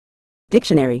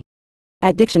Dictionary.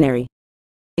 At dictionary.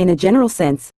 In a general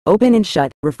sense, open and shut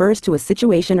refers to a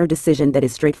situation or decision that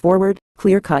is straightforward,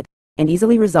 clear-cut, and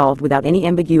easily resolved without any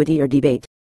ambiguity or debate.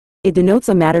 It denotes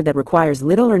a matter that requires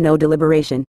little or no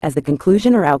deliberation, as the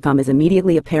conclusion or outcome is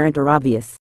immediately apparent or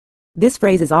obvious. This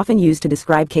phrase is often used to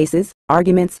describe cases,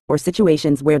 arguments, or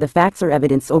situations where the facts or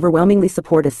evidence overwhelmingly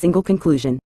support a single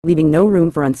conclusion, leaving no room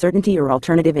for uncertainty or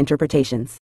alternative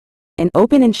interpretations. An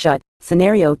open and shut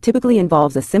scenario typically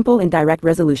involves a simple and direct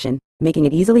resolution, making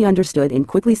it easily understood and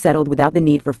quickly settled without the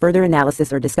need for further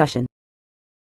analysis or discussion.